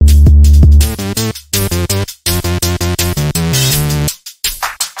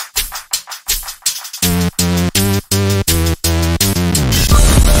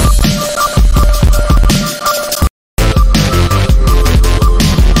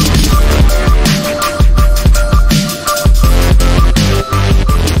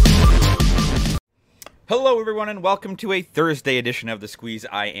everyone, and welcome to a Thursday edition of The Squeeze.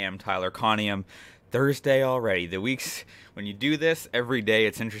 I am Tyler Conium. Thursday already. The weeks, when you do this every day,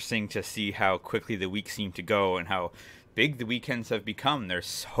 it's interesting to see how quickly the weeks seem to go and how big the weekends have become. There's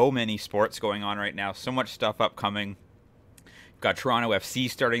so many sports going on right now, so much stuff upcoming. You've got Toronto FC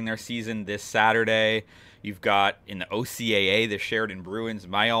starting their season this Saturday. You've got in the OCAA, the Sheridan Bruins,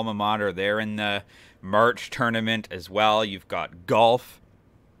 my alma mater, they're in the March tournament as well. You've got golf.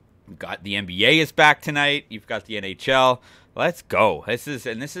 You've got the NBA is back tonight. You've got the NHL. Let's go. This is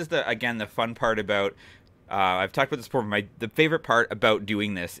the fun part about. I've talked about this before. The favorite part about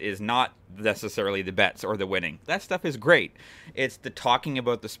doing this is not necessarily the bets or the winning. That stuff is great. It's the talking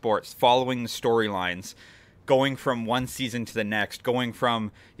about the sports, following the storylines, going from one season to the next, going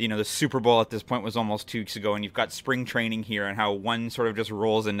from, the Super Bowl at this point was almost 2 weeks ago, and you've got spring training here and how one sort of just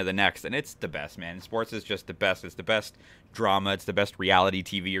rolls into the next. And it's the best, man. Sports is just the best. It's the best drama. It's the best reality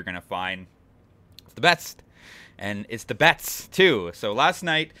TV you're going to find. It's the best. And it's the bets, too. So last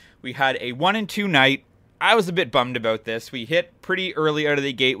night, we had a 1-2 night. I was a bit bummed about this. We hit pretty early out of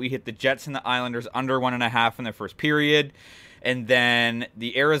the gate. We hit the Jets and the Islanders under 1.5 in the first period. And then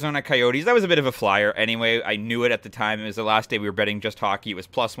the Arizona Coyotes, that was a bit of a flyer. Anyway, I knew it at the time. It was the last day we were betting just hockey. It was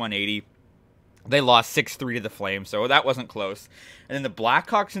plus 180. They lost 6-3 to the Flames, so that wasn't close. And then the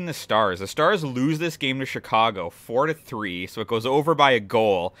Blackhawks and the Stars. The Stars lose this game to Chicago 4-3, so it goes over by a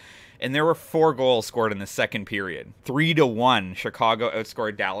goal. And there were 4 goals scored in the second period. 3-1, Chicago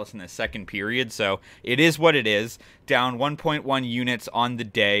outscored Dallas in the second period. So it is what it is. Down 1.1 units on the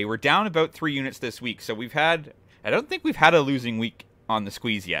day. We're down about 3 units this week. So I don't think we've had a losing week on the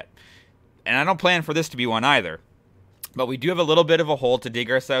Squeeze yet. And I don't plan for this to be one either. But we do have a little bit of a hole to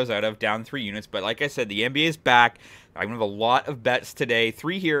dig ourselves out of, down 3 units. But like I said, the NBA is back. I'm going to have a lot of bets today,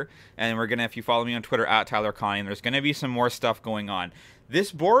 3 here. And we're going to, if you follow me on Twitter, at Tyler Connie, there's going to be some more stuff going on.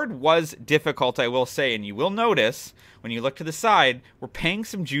 This board was difficult, I will say, and you will notice when you look to the side, we're paying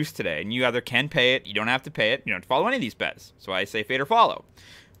some juice today. And you either can pay it, you don't have to pay it, you don't have to follow any of these bets. So I say fade or follow.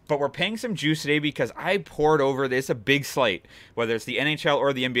 But we're paying some juice today because I poured over this a big slate. Whether it's the NHL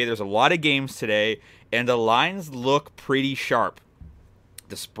or the NBA, there's a lot of games today, and the lines look pretty sharp.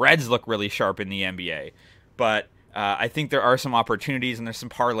 The spreads look really sharp in the NBA. But I think there are some opportunities, and there's some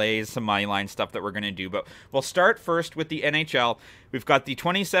parlays, some money line stuff that we're going to do. But we'll start first with the NHL. We've got the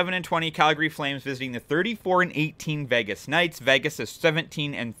 27-20 Calgary Flames visiting the 34-18 Vegas Knights. Vegas is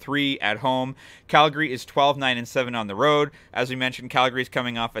 17-3 at home. Calgary is 12-9-7 on the road. As we mentioned, Calgary's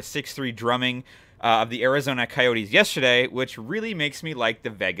coming off a 6-3 drumming of the Arizona Coyotes yesterday, which really makes me like the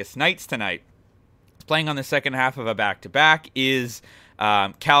Vegas Knights tonight. Playing on the second half of a back-to-back is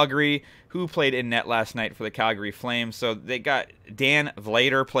Calgary, who played in net last night for the Calgary Flames. So they got Dan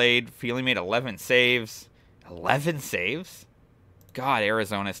Vlader played. He made 11 saves. 11 saves? God,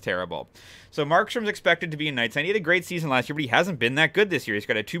 Arizona's terrible. So Markstrom's expected to be in Knights. He had a great season last year, but he hasn't been that good this year. He's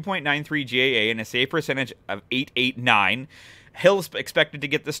got a 2.93 GAA and a save percentage of .889. Hill's expected to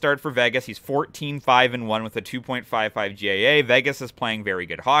get the start for Vegas. He's 14-5-1 with a 2.55 GAA. Vegas is playing very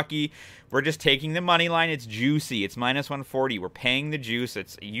good hockey. We're just taking the money line. It's juicy. It's minus 140. We're paying the juice.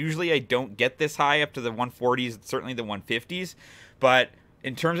 It's usually I don't get this high up to the 140s, certainly the 150s. But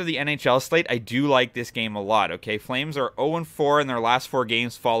in terms of the NHL slate, I do like this game a lot. Okay, Flames are 0-4 in their last 4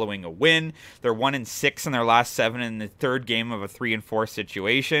 games following a win. They're 1-6 in their last 7 in the third game of a 3-4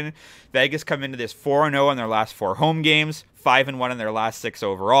 situation. Vegas come into this 4-0 in their last 4 home games, 5-1 in their last 6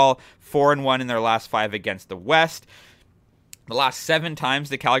 overall, 4-1 in their last 5 against the West. The last 7 times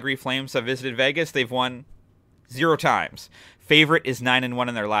the Calgary Flames have visited Vegas, they've won 0 times. Favorite is 9-1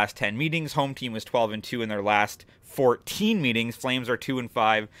 in their last 10 meetings. Home team was 12-2 in their last 14 meetings. Flames are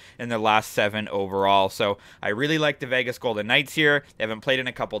 2-5 in their last 7 overall. So I really like the Vegas Golden Knights here. They haven't played in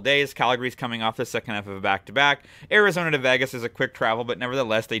a couple days. Calgary's coming off the second half of a back-to-back. Arizona to Vegas is a quick travel, but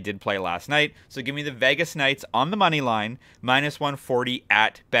nevertheless, they did play last night. So give me the Vegas Knights on the money line, minus 140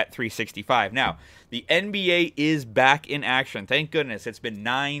 at Bet365. Now, the NBA is back in action. Thank goodness. It's been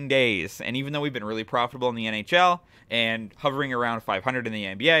 9 days. And even though we've been really profitable in the NHL and hovering around 500 in the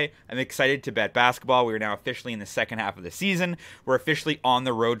NBA, I'm excited to bet basketball. We are now officially in the second half of the season. We're officially on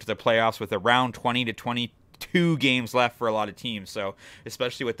the road to the playoffs with around 20 to 22 games left for a lot of teams. So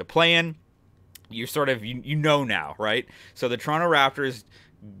especially with the play-in, you're sort of, you know now, right? So the Toronto Raptors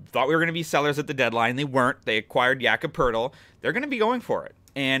thought we were going to be sellers at the deadline. They weren't. They acquired Jakob Poeltl. They're going to be going for it.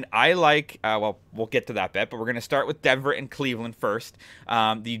 And I like, we'll get to that bet, but we're going to start with Denver and Cleveland first.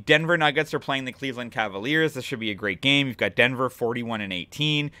 The Denver Nuggets are playing the Cleveland Cavaliers. This should be a great game. You've got Denver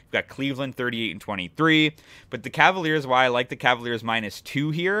 41-18. You've got Cleveland 38-23. But the Cavaliers, why I like the Cavaliers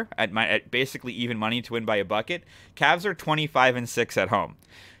 -2 here at basically even money to win by a bucket. Cavs are 25-6 at home.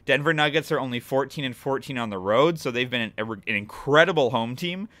 Denver Nuggets are only 14-14 on the road, so they've been an incredible home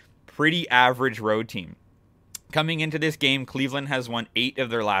team, pretty average road team. Coming into this game, Cleveland has won 8 of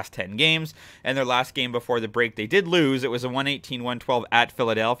their last 10 games, and their last game before the break, they did lose. It was a 118-112 at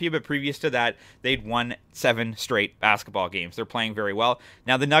Philadelphia, but previous to that, they'd won 7 straight basketball games. They're playing very well.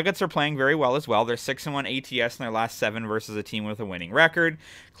 Now, the Nuggets are playing very well as well. They're 6-1 ATS in their last 7 versus a team with a winning record.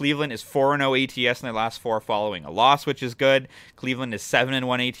 Cleveland is 4-0 ATS in their last 4 following a loss, which is good. Cleveland is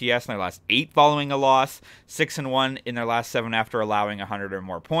 7-1 ATS in their last 8 following a loss, 6-1 in their last 7 after allowing 100 or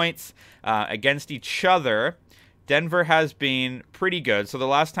more points. Against each other, Denver has been pretty good. So the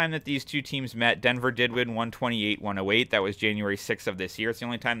last time that these two teams met, Denver did win 128-108. That was January 6th of this year. It's the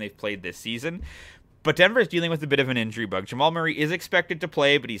only time they've played this season. But Denver is dealing with a bit of an injury bug. Jamal Murray is expected to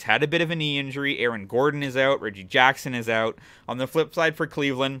play, but he's had a bit of a knee injury. Aaron Gordon is out. Reggie Jackson is out. On the flip side for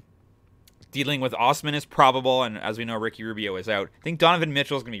Cleveland, dealing with Osman is probable, and as we know, Ricky Rubio is out. I think Donovan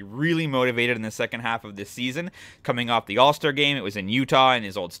Mitchell is going to be really motivated in the second half of this season. Coming off the All-Star game, it was in Utah in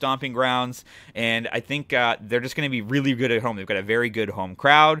his old stomping grounds, and I think they're just going to be really good at home. They've got a very good home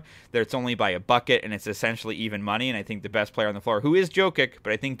crowd. It's only by a bucket, and it's essentially even money, and I think the best player on the floor, who is Jokic,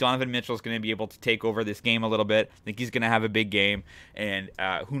 but I think Donovan Mitchell is going to be able to take over this game a little bit. I think he's going to have a big game, and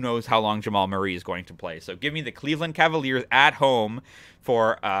who knows how long Jamal Murray is going to play. So give me the Cleveland Cavaliers at home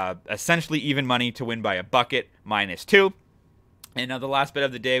for essentially even money to win by a bucket, -2. And now the last bit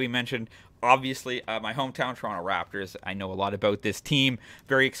of the day, we mentioned, obviously, my hometown Toronto Raptors. I know a lot about this team.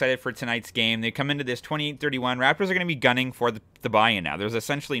 Very excited for tonight's game. They come into this 28-31. Raptors are going to be gunning for the buy-in now. There's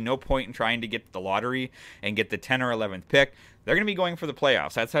essentially no point in trying to get the lottery and get the 10th or 11th pick. They're going to be going for the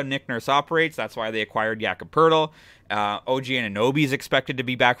playoffs. That's how Nick Nurse operates. That's why they acquired Jakob Poeltl. OG Anunoby is expected to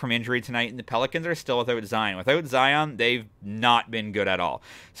be back from injury tonight, and the Pelicans are still without Zion. Without Zion, they've not been good at all.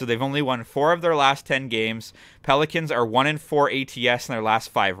 So they've only won 4 of their last 10 games. Pelicans are 1-4 ATS in their last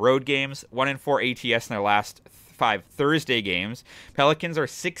 5 road games, 1-4 ATS in their last 5 Thursday games. Pelicans are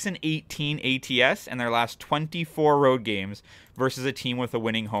 6-18 ATS in their last 24 road games versus a team with a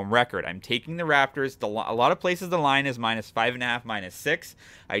winning home record. I'm taking the Raptors. A lot of places the line is -5.5, -6.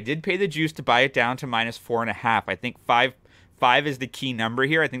 I did pay the juice to buy it down to -4.5. I think 5 is the key number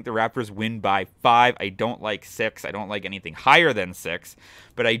here. I think the Raptors win by 5. I don't like 6. I don't like anything higher than 6,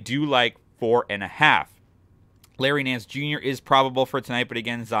 but I do like 4.5. Larry Nance Jr. is probable for tonight, but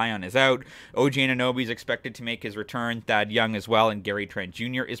again, Zion is out. OG Anunoby is expected to make his return. Thad Young as well, and Gary Trent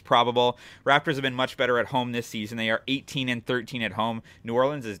Jr. is probable. Raptors have been much better at home this season. They are 18-13 at home. New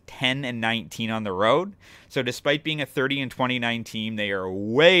Orleans is 10-19 on the road. So despite being a 30-29 team, they are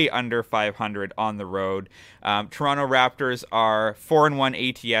way under 500 on the road. Toronto Raptors are 4-1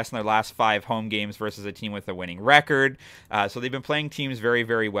 ATS in their last 5 home games versus a team with a winning record. So they've been playing teams very,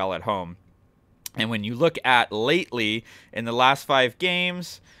 very well at home. And when you look at lately, in the last 5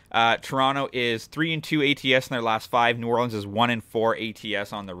 games, Toronto is 3-2 ATS in their last 5. New Orleans is 1-4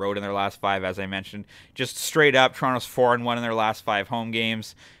 ATS on the road in their last 5, as I mentioned. Just straight up, Toronto's 4-1 in their last 5 home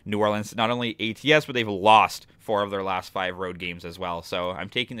games. New Orleans, not only ATS, but they've lost 4 of their last 5 road games as well. So I'm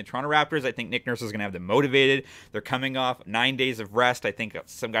taking the Toronto Raptors. I think Nick Nurse is going to have them motivated. They're coming off 9 days of rest. I think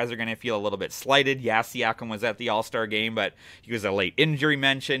some guys are going to feel a little bit slighted. Yeah, Siakam was at the All-Star game, but he was a late injury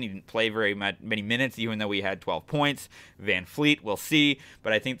mention. He didn't play very many minutes, even though he had 12 points. Van Fleet, we'll see.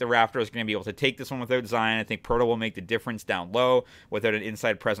 But I think the Raptors are going to be able to take this one without Zion. I think Poeltl will make the difference down low without an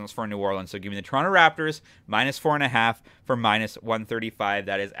inside presence for New Orleans. So give me the Toronto Raptors, -4.5 for -135.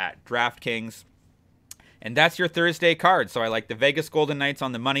 That is at DraftKings. And that's your Thursday card. So I like the Vegas Golden Knights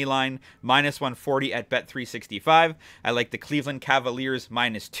on the money line, -140 at Bet365. I like the Cleveland Cavaliers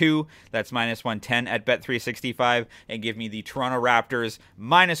 -2. That's -110 at Bet365. And give me the Toronto Raptors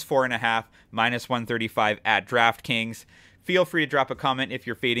 -4.5, -135 at DraftKings. Feel free to drop a comment if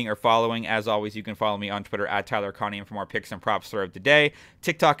you're fading or following. As always, you can follow me on Twitter at Tyler Conniam for more picks and props throughout the day.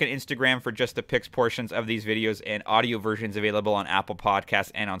 TikTok and Instagram for just the picks portions of these videos, and audio versions available on Apple Podcasts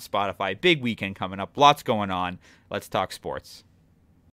and on Spotify. Big weekend coming up. Lots going on. Let's talk sports.